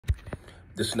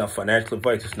This is not financial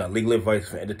advice. It's not legal advice.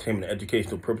 For entertainment and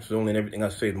educational purposes only, and everything I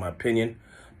say is my opinion.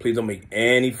 Please don't make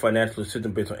any financial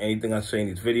decision based on anything I say in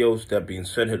these videos. That being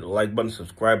said, hit the like button,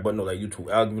 subscribe button, all that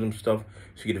YouTube algorithm stuff.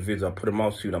 So you get the videos, I put them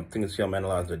out, see what I'm thinking, see how I'm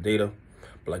analyzing the data.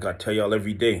 But like I tell y'all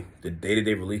every day, the data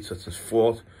they release us is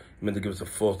false. It's meant to give us a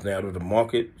false narrative of the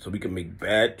market so we can make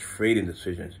bad trading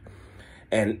decisions.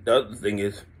 And the other thing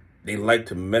is, they like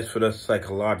to mess with us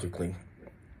psychologically.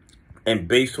 And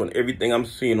based on everything I'm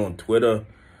seeing on Twitter,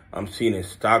 I'm seeing in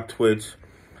stock Twitch,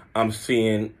 I'm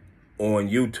seeing on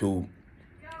YouTube,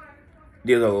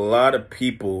 there's a lot of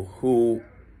people who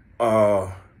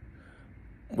are,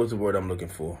 what's the word I'm looking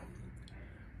for?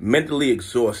 Mentally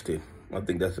exhausted. I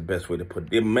think that's the best way to put it.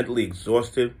 They're mentally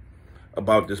exhausted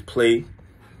about this play.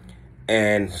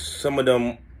 And some of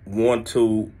them want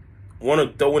to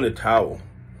throw in the towel.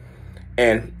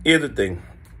 And here's the thing.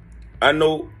 I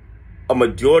know a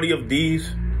majority of these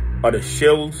are the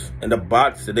shills and the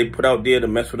bots that they put out there to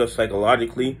mess with us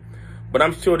psychologically. But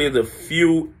I'm sure there's a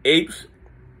few apes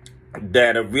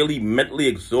that are really mentally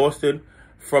exhausted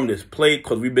from this play,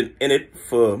 because we've been in it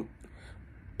for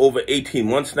over 18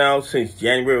 months now, since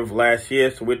January of last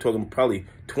year. So we're talking probably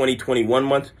 20, 21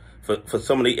 months for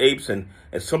some of the apes. And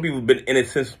some people have been in it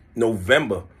since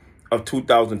November of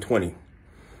 2020.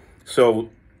 So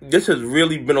this has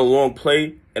really been a long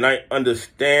play, and I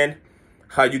understand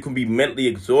how you can be mentally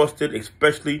exhausted,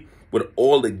 especially with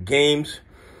all the games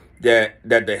that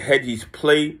the hedgies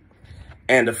play,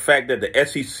 and the fact that the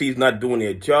SEC is not doing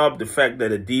their job, the fact that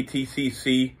the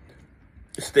DTCC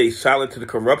stays silent to the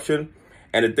corruption.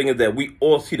 And the thing is that we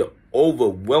all see the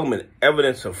overwhelming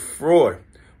evidence of fraud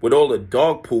with all the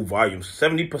dog pool volumes,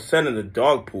 70% of the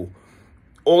dog pool,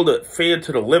 all the fed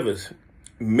to the livers,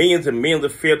 millions and millions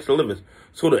of fed to the livers.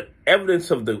 So the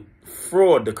evidence of the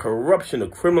fraud, the corruption, the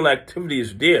criminal activity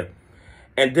is there.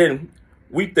 And then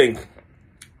we think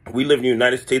we live in the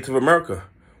United States of America.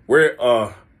 We're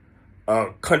a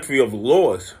country of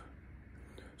laws.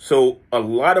 So a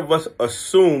lot of us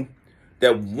assume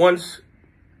that once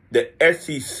the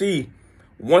SEC,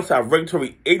 once our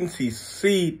regulatory agencies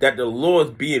see that the law is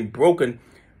being broken,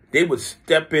 they would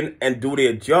step in and do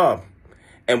their job.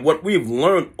 And what we've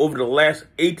learned over the last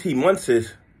 18 months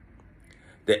is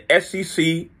the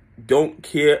SEC don't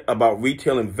care about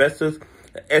retail investors.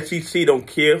 The SEC don't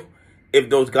care if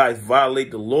those guys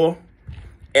violate the law.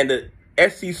 And the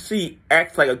SEC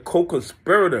acts like a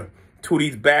co-conspirator to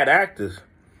these bad actors,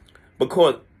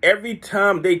 because every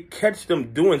time they catch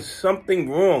them doing something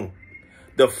wrong,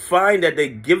 the fine that they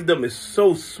give them is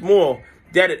so small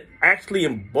that it actually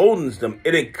emboldens them.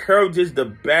 It encourages the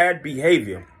bad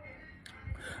behavior.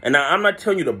 And now, I'm not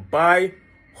telling you to buy,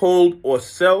 hold, or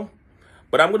sell,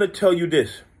 but I'm going to tell you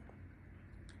this.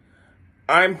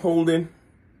 I'm holding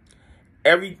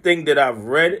everything that I've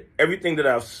read, everything that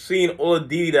I've seen, all the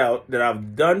data that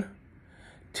I've done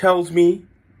tells me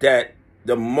that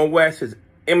the MOASS is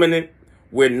imminent.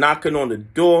 We're knocking on the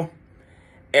door.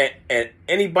 And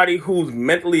anybody who's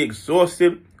mentally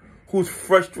exhausted, who's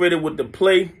frustrated with the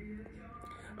play,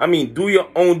 I mean, do your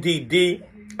own DD.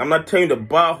 I'm not telling you to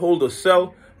buy, hold, or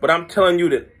sell, but I'm telling you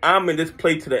that I'm in this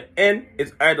play to the end.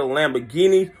 It's either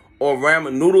Lamborghinis or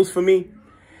ramen noodles for me.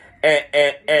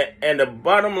 And the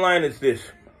bottom line is this.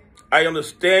 I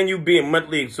understand you being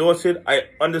mentally exhausted. I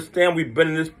understand we've been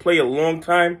in this play a long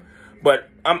time. But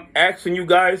I'm asking you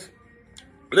guys,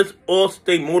 let's all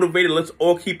stay motivated. Let's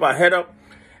all keep our head up.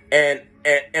 And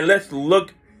let's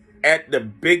look at the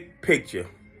big picture.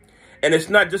 And it's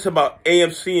not just about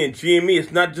AMC and GME.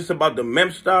 It's not just about the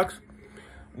meme stocks.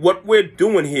 What we're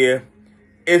doing here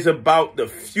is about the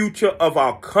future of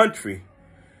our country.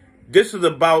 This is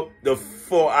about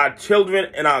for our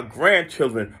children and our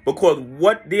grandchildren, because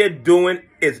what they're doing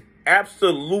is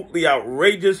absolutely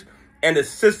outrageous, and the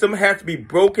system has to be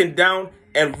broken down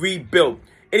and rebuilt.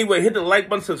 Anyway, hit the like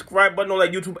button, subscribe button, all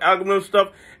that YouTube algorithm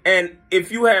stuff. And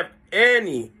if you have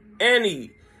any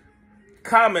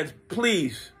comments,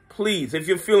 please, if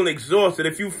you're feeling exhausted,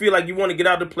 if you feel like you want to get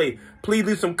out of the play, please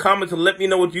leave some comments and let me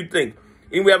know what you think.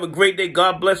 Anyway, have a great day.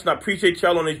 God bless, and I appreciate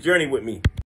y'all on this journey with me.